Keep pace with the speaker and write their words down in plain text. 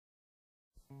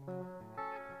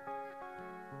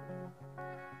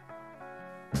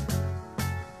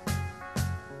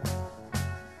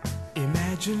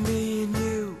Imagine me and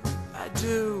you, I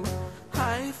do.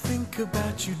 I think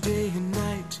about you day and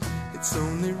night. It's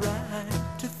only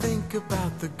right to think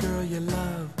about the girl you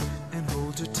love and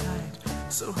hold her tight.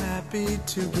 So happy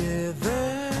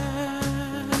together.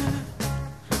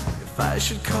 If I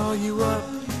should call you up,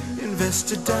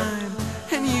 invest a dime,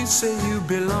 and you say you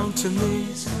belong to me,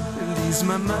 it ease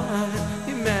my mind.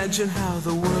 Imagine how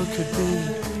the world could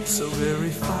be so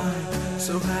very fine,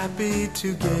 so happy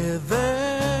together.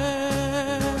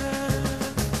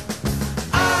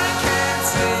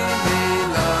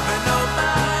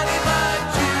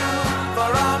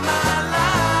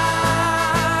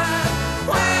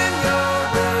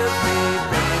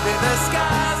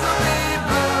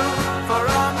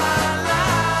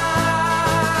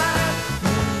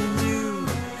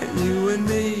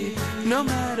 No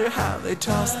matter how they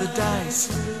toss the dice,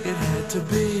 it had to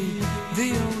be.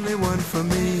 The only one for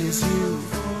me is you,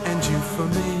 and you for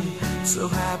me, so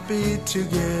happy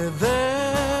together.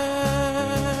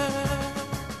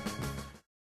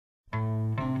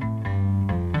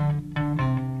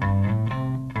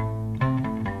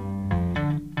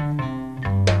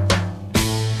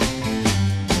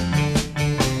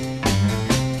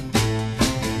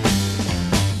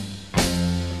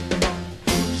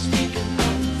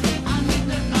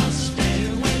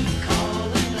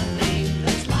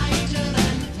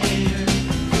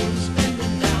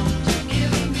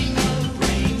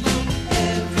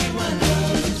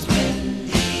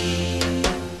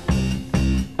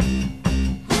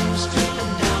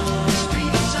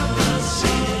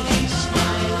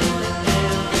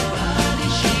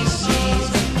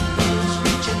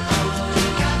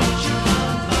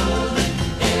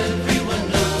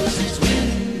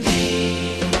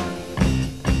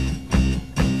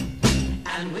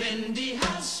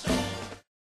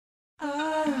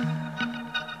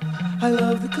 I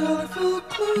love the colorful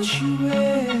clothes she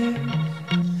wears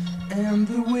and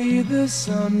the way the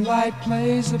sunlight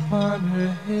plays upon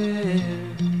her hair.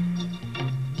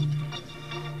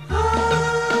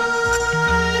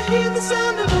 I hear the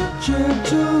sound of a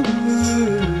gentle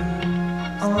word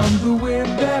on the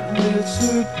wind that lifts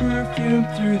her perfume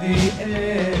through the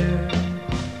air.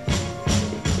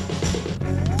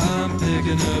 I'm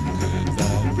picking up good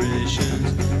vibrations.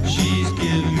 She's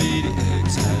giving me the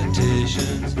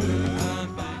excitations. I'm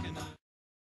picking up.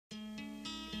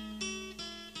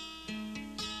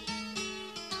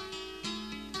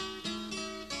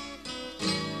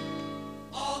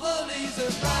 All the leaves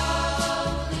are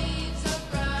brown,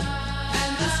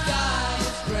 and the sky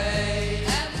is gray.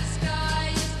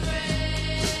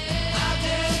 Out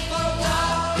there for a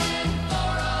walk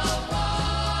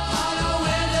on a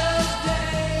winter's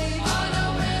day.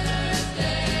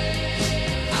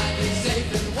 I'd be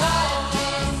safe and warm.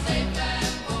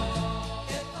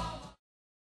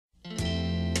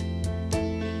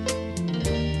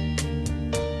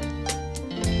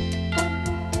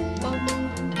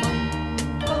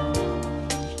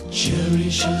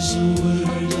 Cherish is a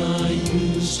word I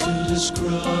use to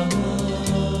describe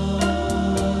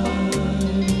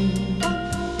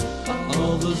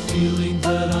all the feeling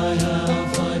that I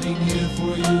have hiding here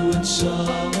for you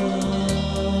inside.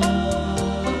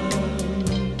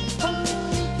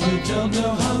 You don't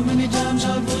know how many times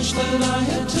I've wished that I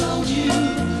had told you.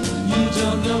 You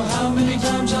don't know how many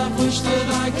times I've wished that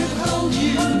I could hold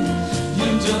you.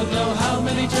 You don't know how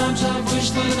many times I've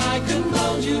wished that I could